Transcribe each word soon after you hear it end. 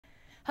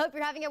Hope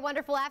you're having a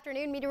wonderful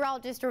afternoon.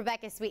 Meteorologist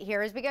Rebecca Sweet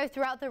here. As we go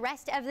throughout the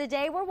rest of the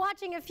day, we're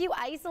watching a few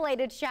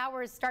isolated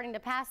showers starting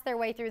to pass their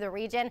way through the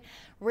region.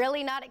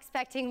 Really not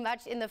expecting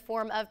much in the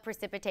form of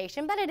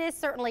precipitation, but it is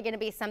certainly going to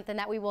be something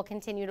that we will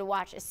continue to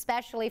watch,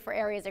 especially for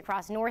areas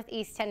across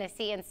northeast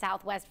Tennessee and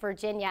southwest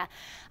Virginia.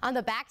 On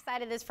the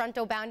backside of this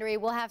frontal boundary,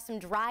 we'll have some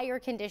drier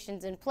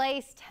conditions in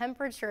place.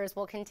 Temperatures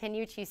will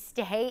continue to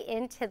stay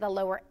into the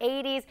lower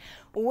 80s.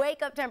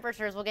 Wake up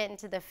temperatures will get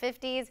into the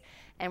 50s,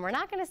 and we're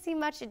not going to see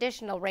much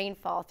additional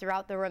rainfall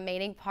throughout the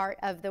remaining part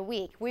of the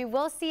week. We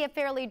will see a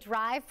fairly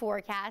dry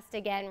forecast.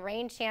 Again,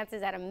 rain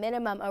chances at a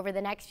minimum over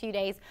the next few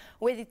days,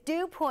 with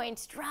dew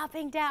points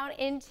dropping down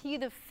into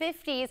the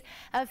 50s.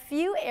 A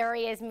few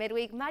areas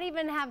midweek might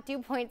even have dew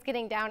points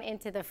getting down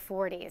into the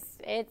 40s.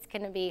 It's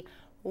going to be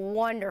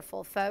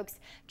wonderful, folks.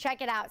 Check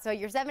it out. So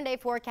your 7-day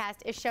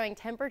forecast is showing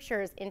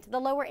temperatures into the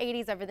lower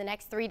 80s over the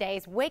next 3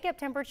 days. Wake up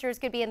temperatures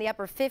could be in the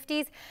upper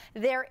 50s.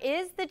 There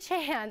is the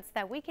chance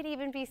that we could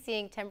even be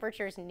seeing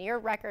temperatures near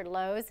record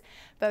lows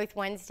both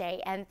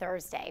Wednesday and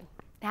Thursday.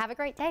 Have a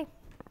great day.